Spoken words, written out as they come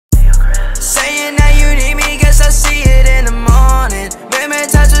Saying that you need me, guess I'll see it in the morning. Women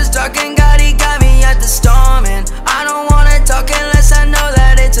touch was dark and God, he got me at the storming. I don't wanna talk unless I know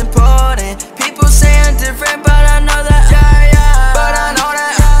that it's important. People say I'm different, but I know that, but I know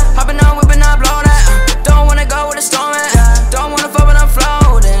that, hopping on, whipping up, blow that. Don't wanna go with the storm, don't wanna fall, but I'm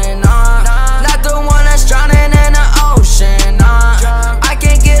floating, not the one that's drowning in the ocean, I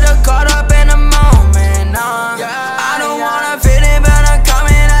can't get caught up in the moment, I don't wanna fit in, but I'm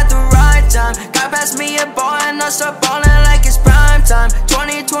coming at the right time. God passed me a ball and I start balling like it's prime time.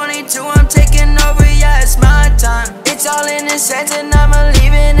 2022, I'm taking over, yeah, it's my time. It's all in his hands and